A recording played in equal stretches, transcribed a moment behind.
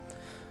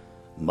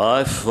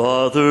My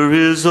Father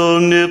is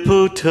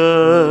omnipotent,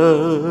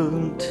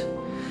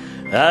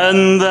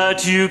 and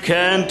that you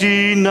can't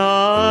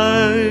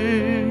deny.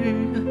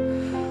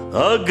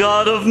 A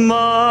God of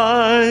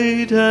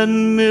might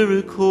and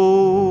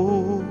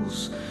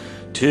miracles,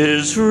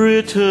 'tis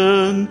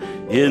written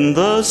in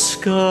the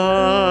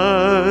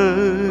sky.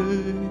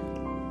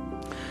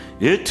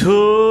 It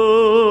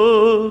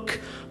took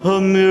a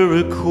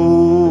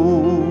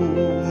miracle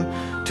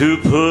to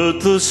put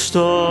the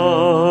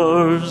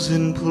stars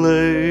in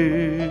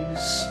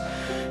place.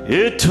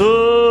 It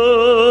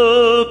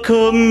took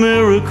a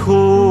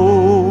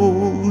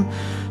miracle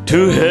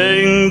to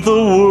hang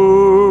the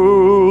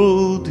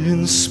world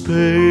in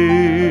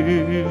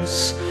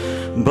space.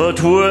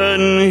 But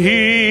when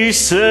he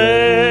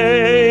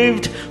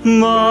saved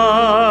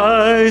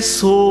my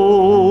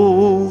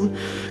soul,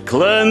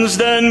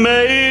 cleansed and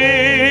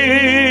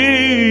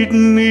made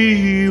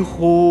me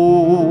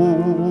whole,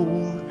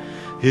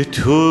 it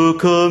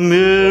took a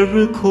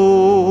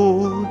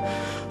miracle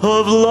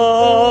of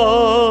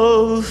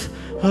love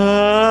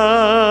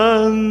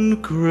and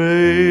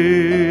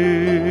grace.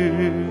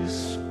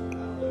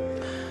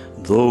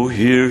 Though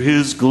here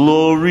his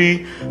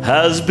glory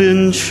has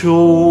been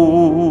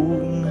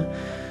shown,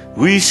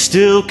 we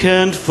still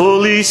can't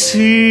fully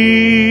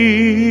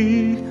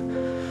see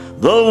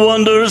the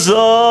wonders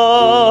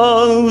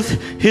of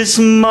his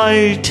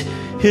might,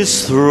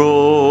 his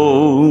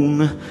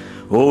throne.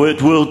 Oh,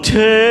 it will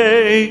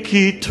take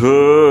eternity.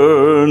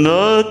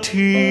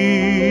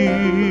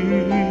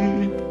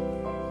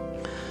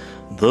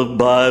 The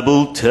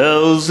Bible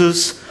tells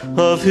us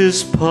of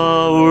his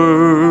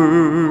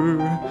power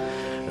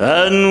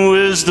and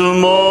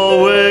wisdom all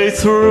the way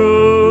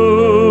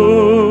through,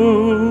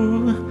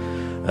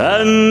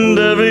 and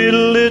every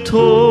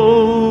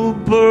little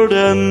bird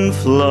and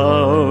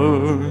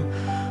flower,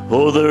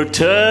 oh, their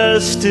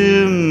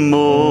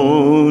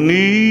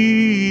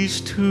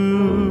testimonies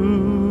too.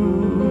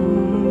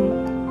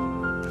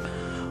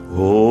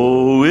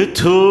 Oh, it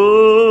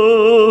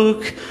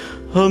took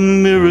a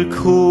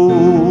miracle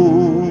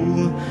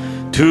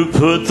to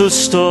put the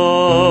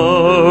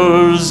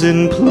stars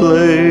in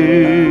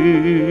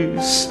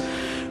place,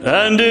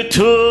 and it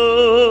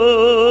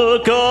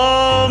took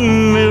a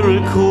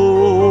miracle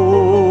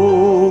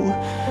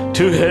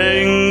to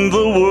hang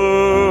the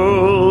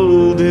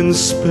world in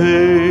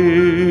space.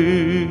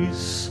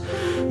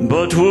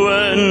 But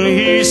when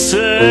he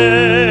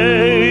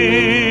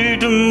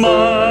saved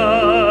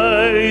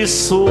my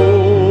soul,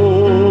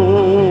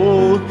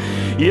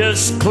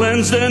 yes,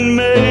 cleansed and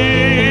made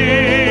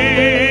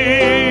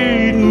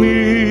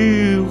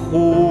me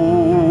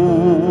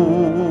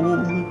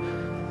whole,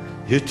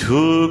 it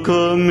took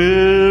a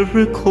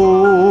miracle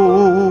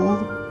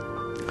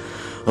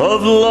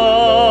of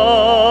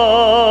love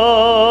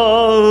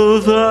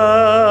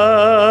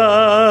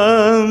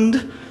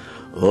and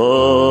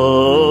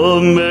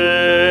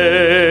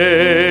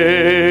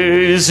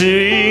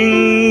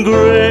amazing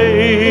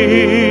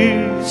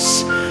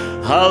grace.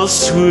 How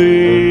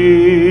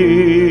sweet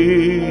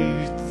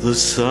the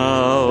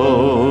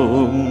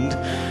sound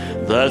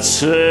that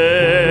saved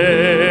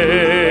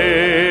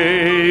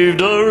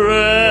a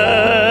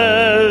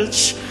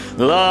wretch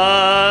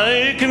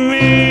like me.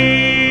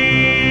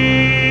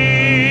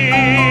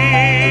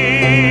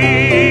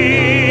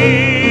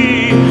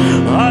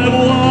 I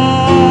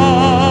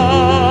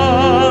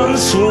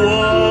once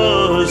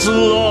was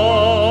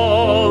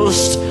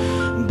lost,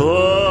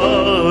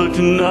 but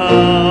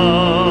now